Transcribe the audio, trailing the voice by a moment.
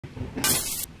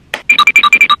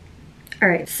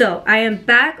Alright, so I am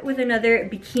back with another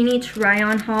bikini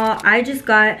try-on haul. I just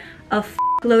got a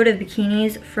load of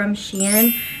bikinis from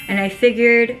Shein, and I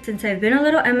figured since I've been a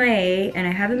little MIA and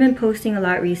I haven't been posting a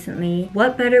lot recently,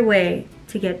 what better way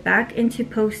to get back into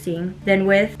posting than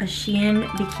with a Shein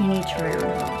bikini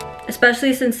try-on haul.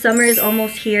 Especially since summer is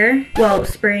almost here. Well,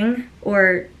 spring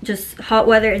or just hot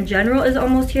weather in general is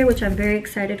almost here, which I'm very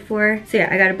excited for. So yeah,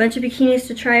 I got a bunch of bikinis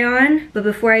to try on. But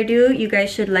before I do, you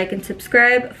guys should like and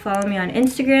subscribe, follow me on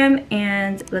Instagram,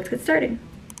 and let's get started.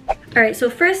 Alright, so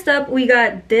first up we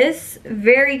got this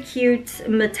very cute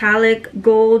metallic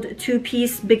gold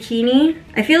two-piece bikini.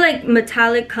 I feel like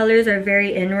metallic colors are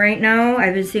very in right now.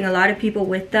 I've been seeing a lot of people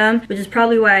with them, which is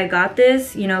probably why I got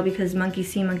this, you know, because monkey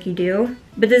see, monkey do.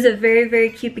 But this is a very, very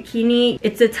cute bikini.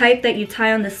 It's the type that you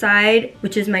tie on the side,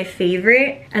 which is my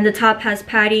favorite. And the top has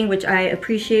padding, which I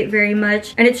appreciate very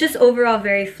much. And it's just overall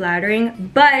very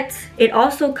flattering. But it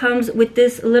also comes with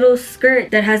this little skirt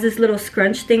that has this little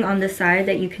scrunch thing on the side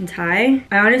that you can tie.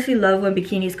 I honestly love when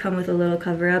bikinis come with a little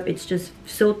cover up. It's just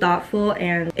so thoughtful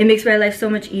and it makes my life so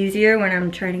much easier when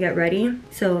I'm trying to get ready.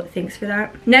 So thanks for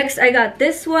that. Next, I got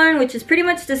this one, which is pretty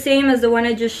much the same as the one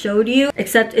I just showed you,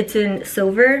 except it's in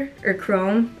silver or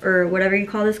chrome, or whatever you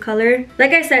call this color.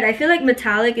 Like I said, I feel like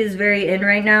metallic is very in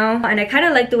right now, and I kind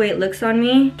of like the way it looks on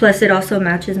me. Plus it also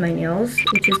matches my nails,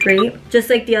 which is great.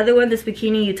 Just like the other one, this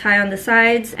bikini you tie on the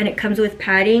sides and it comes with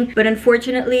padding, but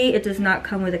unfortunately it does not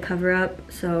come with a cover up,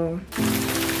 so.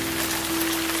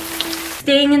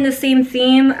 Staying in the same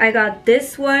theme, I got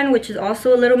this one, which is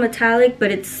also a little metallic, but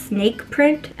it's snake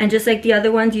print. And just like the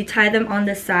other ones, you tie them on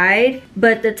the side.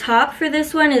 But the top for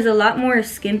this one is a lot more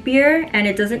skimpier and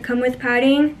it doesn't come with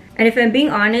padding. And if I'm being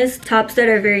honest, tops that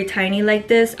are very tiny like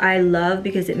this, I love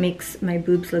because it makes my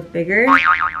boobs look bigger,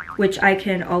 which I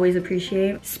can always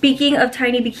appreciate. Speaking of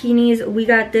tiny bikinis, we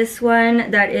got this one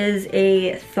that is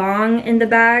a thong in the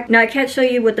back. Now I can't show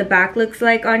you what the back looks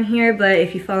like on here, but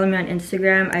if you follow me on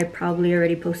Instagram, I probably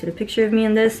already posted a picture of me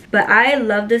in this. But I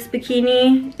love this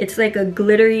bikini. It's like a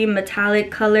glittery metallic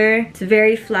color. It's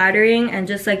very flattering, and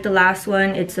just like the last one,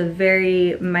 it's a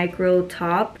very micro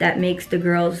top that makes the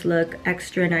girls look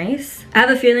extra nice. I have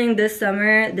a feeling this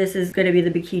summer this is going to be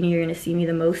the bikini you're going to see me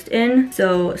the most in,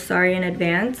 so sorry in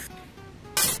advance.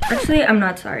 Actually, I'm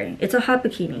not sorry. It's a hot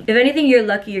bikini. If anything, you're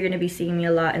lucky you're going to be seeing me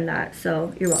a lot in that,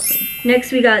 so you're welcome.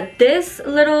 Next, we got this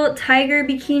little tiger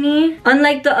bikini.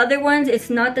 Unlike the other ones, it's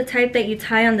not the type that you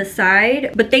tie on the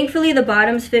side, but thankfully the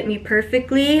bottoms fit me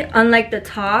perfectly, unlike the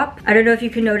top. I don't know if you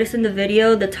can notice in the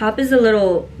video, the top is a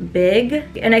little big,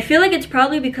 and I feel like it's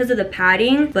probably because of the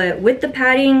padding, but with the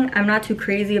padding, I'm not too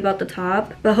crazy about the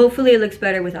top, but hopefully it looks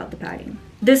better without the padding.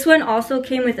 This one also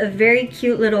came with a very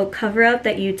cute little cover up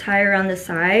that you tie around the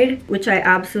side, which I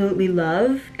absolutely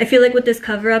love. I feel like with this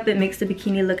cover up, it makes the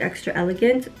bikini look extra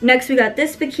elegant. Next, we got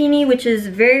this bikini, which is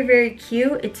very, very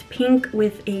cute. It's pink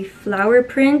with a flower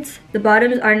print. The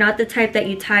bottoms are not the type that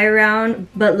you tie around,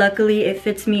 but luckily it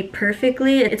fits me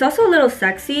perfectly. It's also a little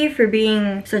sexy for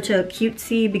being such a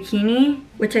cutesy bikini,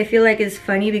 which I feel like is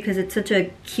funny because it's such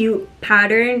a cute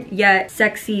pattern yet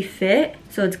sexy fit.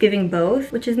 So it's giving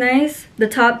both, which is nice. The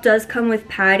top does come with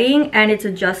padding and it's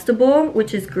adjustable,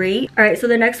 which is great. All right, so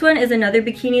the next one is another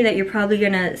bikini that you're probably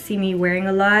gonna see me wearing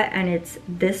a lot, and it's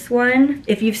this one.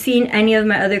 If you've seen any of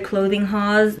my other clothing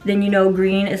hauls, then you know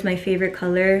green is my favorite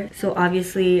color. So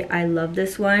obviously I love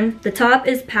this one. The top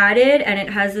is padded and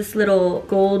it has this little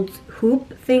gold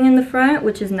hoop thing in the front,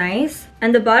 which is nice.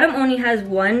 And the bottom only has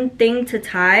one thing to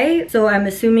tie, so I'm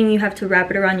assuming you have to wrap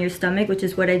it around your stomach, which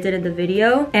is what I did in the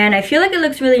video. And I feel like it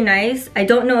looks really nice. I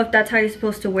don't know if that's how you're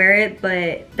supposed to wear it,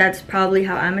 but that's probably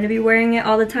how I'm gonna be wearing it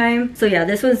all the time. So yeah,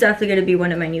 this one's definitely gonna be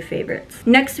one of my new favorites.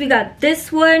 Next, we got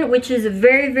this one, which is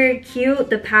very, very cute.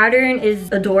 The pattern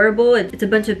is adorable. It's a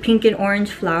bunch of pink and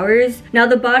orange flowers. Now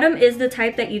the bottom is the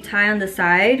type that you tie on the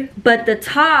side, but the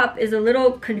top is a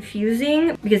little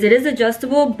confusing because it is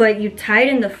adjustable, but you tie it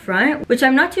in the front, which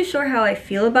I'm not too sure how I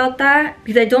feel about that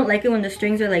because I don't like it when the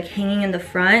strings are like hanging in the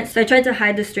front. So I tried to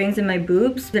hide the strings in my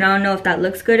boobs, but I don't know if that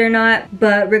looks good or not.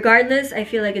 But regardless, I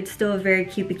feel like it's still a very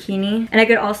cute bikini. And I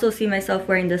could also see myself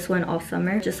wearing this one all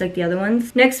summer, just like the other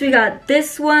ones. Next, we got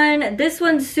this one. This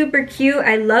one's super cute.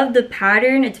 I love the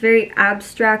pattern. It's very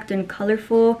abstract and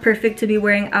colorful. Perfect to be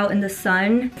wearing out in the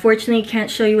sun. Fortunately,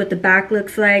 can't show you what the back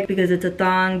looks like because it's a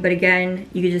thong, but again,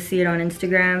 you can just see it on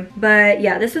Instagram. But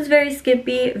yeah, this was very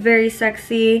skimpy, very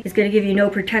sexy. It's gonna give you no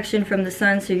protection from the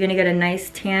sun, so you're gonna get a nice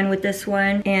tan with this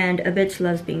one, and a bitch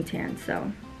loves being tan,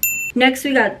 so Next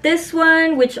we got this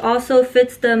one, which also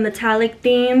fits the metallic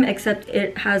theme, except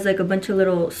it has like a bunch of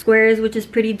little squares, which is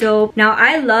pretty dope. Now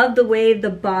I love the way the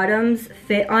bottoms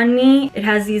fit on me. It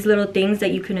has these little things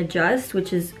that you can adjust,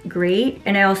 which is great,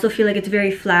 and I also feel like it's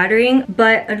very flattering,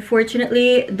 but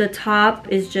unfortunately the top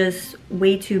is just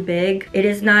way too big. It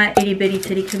is not Itty Bitty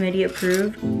Titty Committee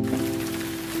approved.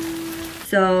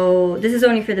 So this is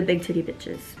only for the big titty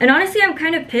bitches. And honestly, I'm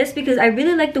kind of pissed because I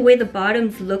really like the way the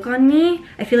bottoms look on me.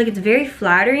 I feel like it's very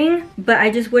flattering, but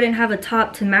I just wouldn't have a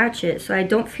top to match it. So I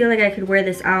don't feel like I could wear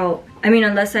this out. I mean,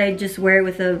 unless I just wear it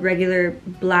with a regular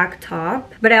black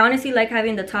top. But I honestly like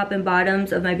having the top and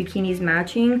bottoms of my bikinis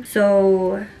matching.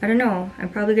 So I don't know. I'm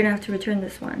probably gonna have to return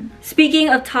this one. Speaking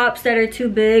of tops that are too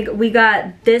big, we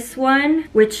got this one,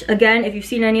 which again, if you've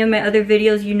seen any of my other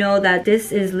videos, you know that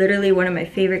this is literally one of my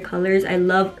favorite colors. I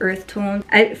love earth tones.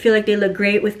 I feel like they look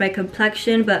great with my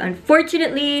complexion, but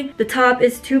unfortunately, the top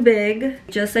is too big,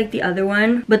 just like the other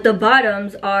one. But the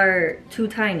bottoms are too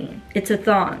tiny. It's a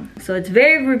thong. So it's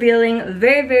very revealing.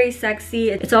 Very, very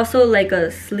sexy. It's also like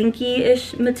a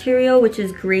slinky-ish material, which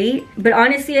is great. But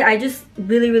honestly, I just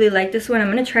really like this one. I'm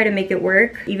gonna try to make it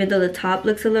work, even though the top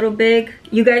looks a little big.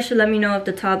 You guys should let me know if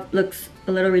the top looks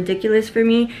a little ridiculous for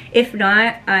me. If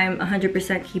not, I'm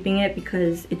 100% keeping it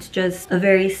because it's just a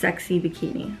very sexy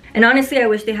bikini. And honestly, I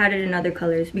wish they had it in other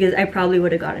colors because I probably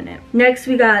would have gotten it. Next,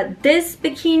 we got this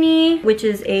bikini, which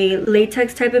is a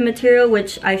latex type of material,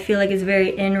 which I feel like is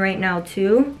very in right now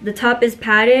too. The top is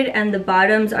padded and the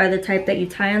bottoms are the type that you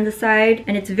tie on the side,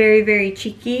 and it's very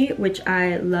cheeky, which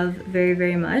I love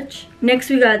very much. Next,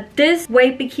 we got this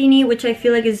white bikini, which I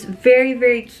feel like is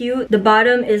very cute. The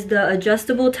bottom is the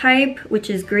adjustable type, which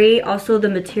is great. Also, the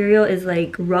material is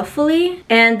like ruffly,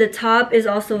 and the top is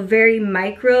also very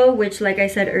micro, which, like I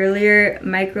said earlier,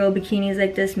 micro bikinis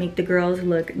like this make the girls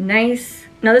look nice.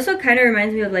 Now this one kind of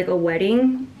reminds me of like a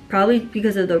wedding, probably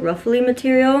because of the ruffly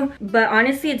material, but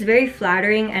honestly it's very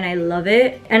flattering and I love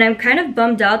it. And I'm kind of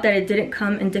bummed out that it didn't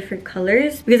come in different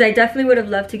colors because I definitely would have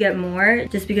loved to get more,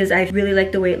 just because I really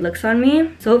like the way it looks on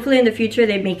me. So hopefully in the future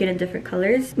they make it in different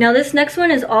colors. Now this next one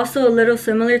is also a little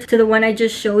similar to the one I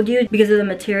just showed you because of the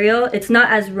material. It's not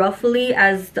as ruffly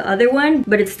as the other one,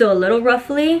 but it's still a little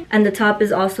ruffly, and the top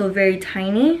is also very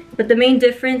tiny. But the main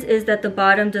difference is that the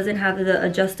bottom doesn't have the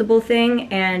adjustable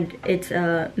thing and it's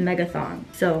a mega thong.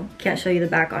 So can't show you the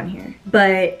back on here,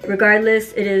 but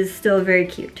regardless, it is still very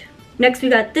cute. Next, we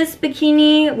got this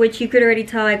bikini, which you could already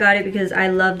tell I got it because I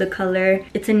love the color.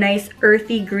 It's a nice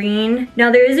earthy green.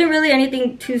 Now there isn't really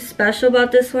anything too special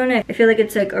about this one. I feel like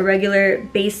it's like a regular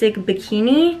basic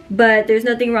bikini, but there's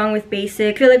nothing wrong with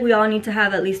basic. I feel like we all need to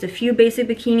have at least a few basic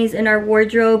bikinis in our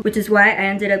wardrobe, which is why I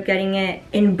ended up getting it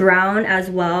in brown as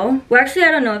well. Well, actually,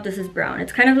 I don't know if this is brown.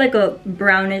 It's kind of like a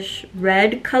brownish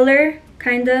red color.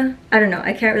 Kinda. I don't know.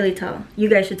 I can't really tell. You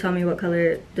guys should tell me what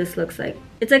color this looks like.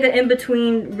 It's like an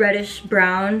in-between reddish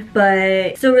brown,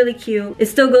 but still really cute. It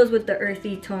still goes with the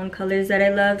earthy tone colors that I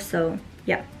love, so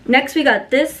yeah. Next, we got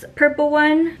this purple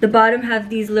one. The bottom have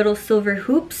these little silver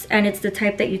hoops, and it's the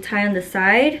type that you tie on the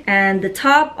side. And the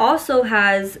top also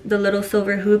has the little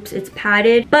silver hoops. It's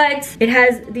padded, but it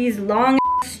has these long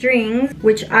strings,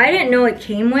 which I didn't know it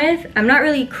came with. I'm not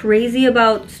really crazy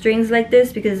about strings like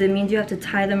this because it means you have to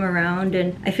tie them around,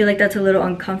 and I feel like that's a little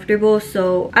uncomfortable.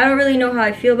 So I don't really know how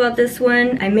I feel about this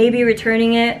one. I may be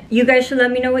returning it. You guys should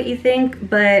let me know what you think,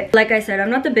 but like I said,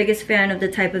 I'm not the biggest fan of the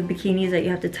type of bikinis that you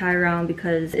have to tie around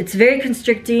because it's very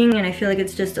constricting and I feel like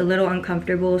it's just a little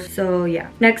uncomfortable. So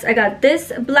yeah. Next, I got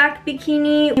this black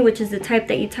bikini, which is the type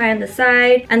that you tie on the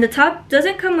side, and the top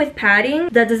doesn't come with padding.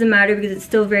 That doesn't matter because it's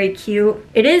still very cute.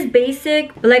 It is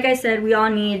basic, but like I said, we all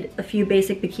need a few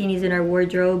basic bikinis in our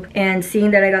wardrobe, and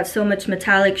seeing that I got so much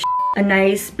metallic a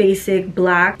nice basic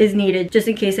black is needed just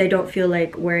in case I don't feel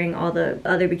like wearing all the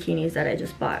other bikinis that I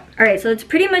just bought. Alright, so that's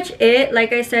pretty much it.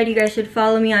 Like I said, you guys should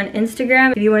follow me on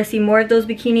Instagram if you want to see more of those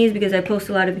bikinis because I post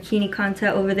a lot of bikini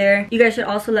content over there. You guys should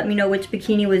also let me know which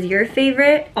bikini was your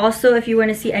favorite. Also, if you want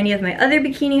to see any of my other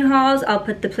bikini hauls, I'll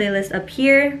put the playlist up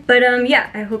here. But yeah,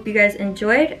 I hope you guys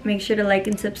enjoyed. Make sure to like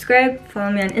and subscribe,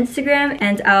 follow me on Instagram,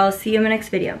 and I'll see you in my next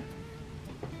video.